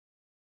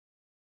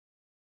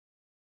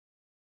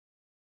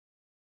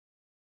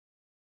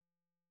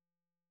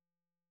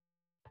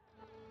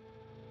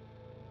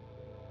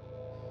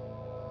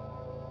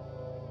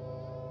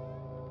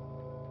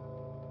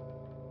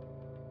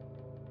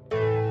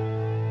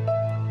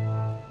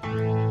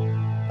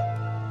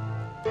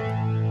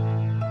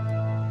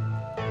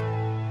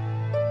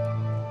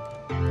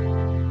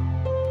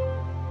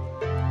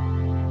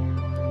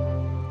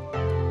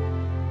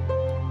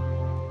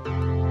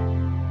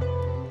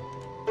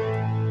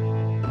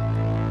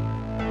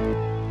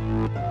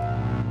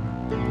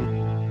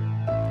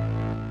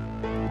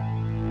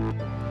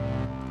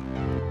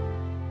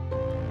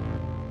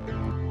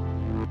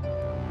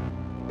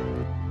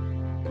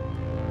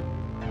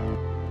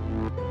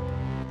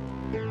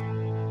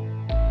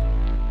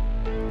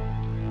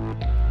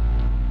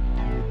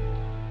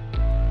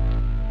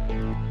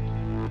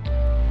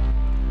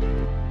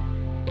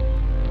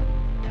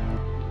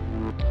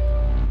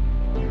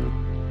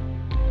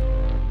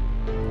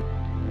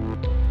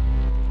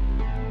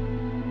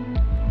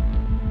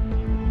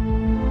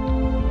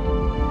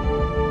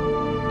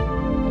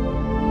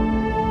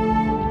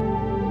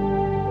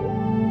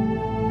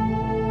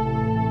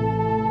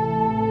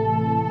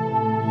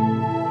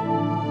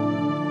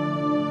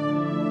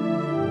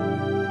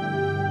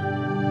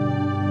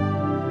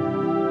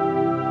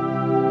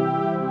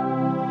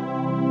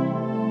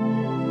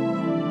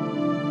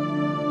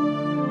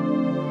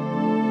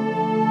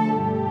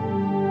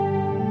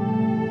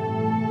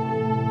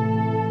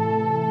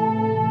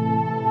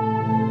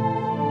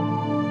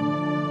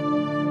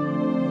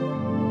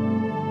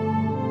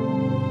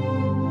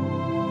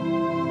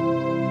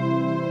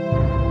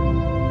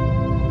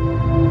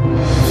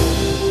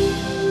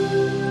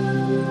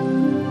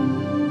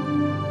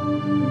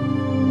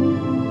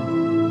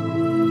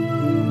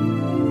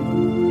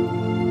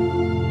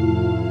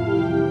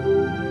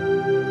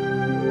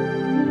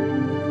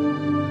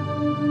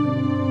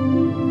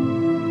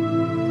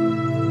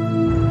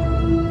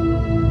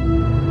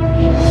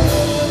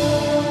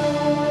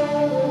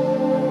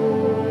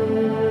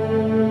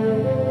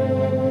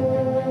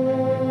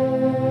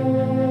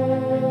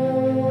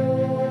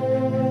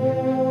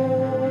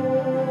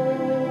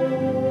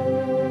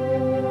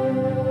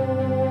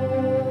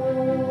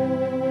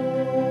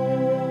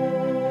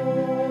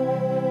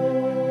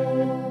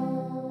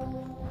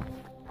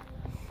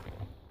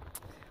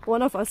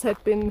one of us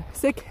had been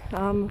sick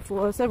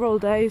for several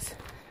days,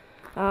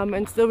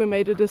 and still we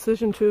made a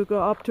decision to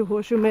go up to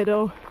Horseshoe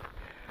Meadow.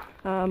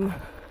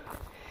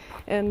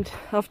 And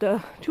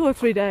after 2 or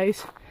 3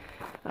 days,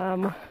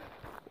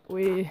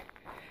 we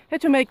had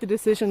to make the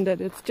decision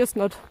that it's just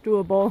not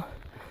doable.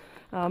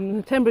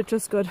 The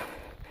temperatures got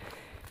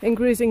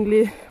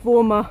increasingly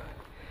warmer,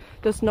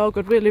 the snow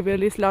got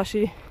really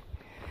slushy,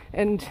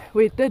 and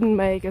we didn't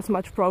make as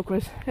much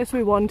progress as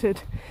we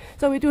wanted.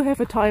 So we do have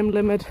a time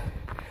limit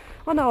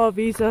on our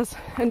visas,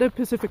 and the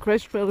Pacific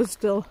Crest Trail is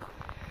still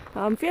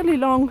fairly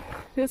long.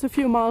 There's a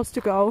few miles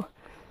to go.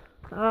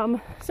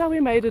 So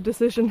we made a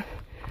decision,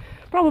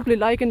 probably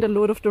like in the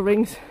Lord of the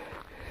Rings,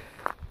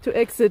 to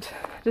exit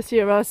the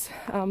Sierras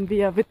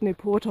via Whitney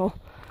portal.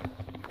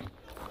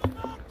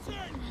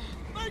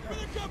 Make for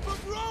the Gap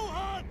of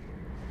Rohan!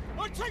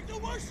 I take the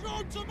west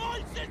road to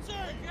my city!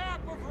 The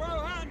Gap of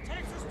Rohan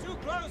takes us too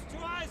close to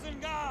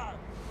Isengard!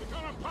 We're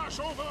gonna pass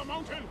over the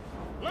mountain!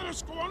 Let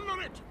us go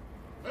under it!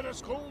 Let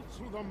us go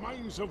through the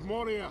mines of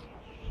Moria!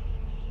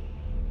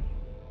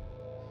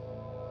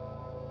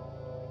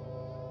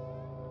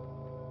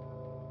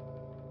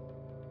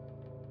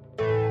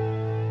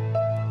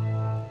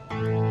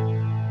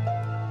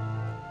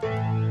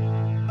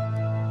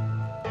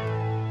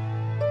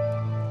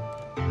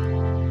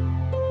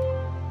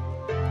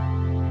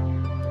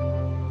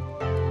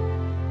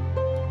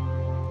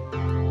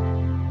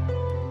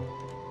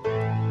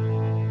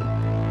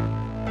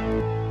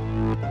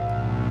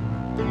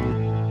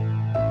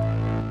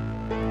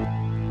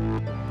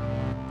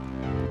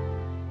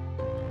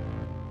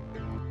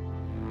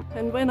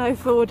 And when I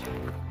thought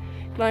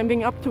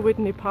climbing up to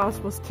Whitney Pass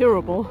was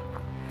terrible,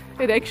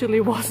 it actually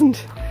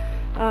wasn't.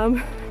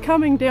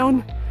 Coming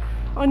down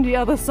on the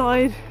other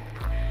side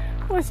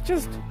was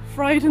just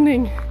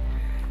frightening,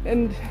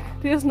 and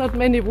there's not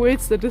many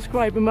words that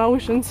describe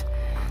emotions.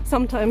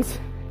 Sometimes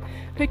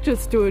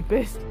pictures do it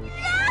best.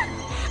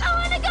 I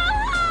want to go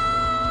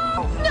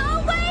home!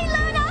 No way,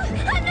 Luna!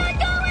 I'm not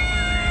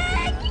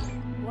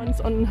going! Once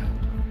on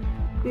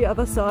the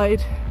other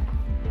side,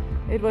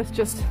 it was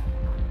just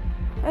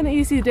an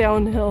easy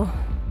downhill,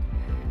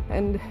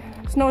 and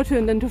snow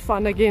turned into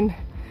fun again,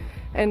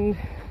 and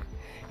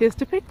here's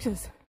the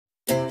pictures.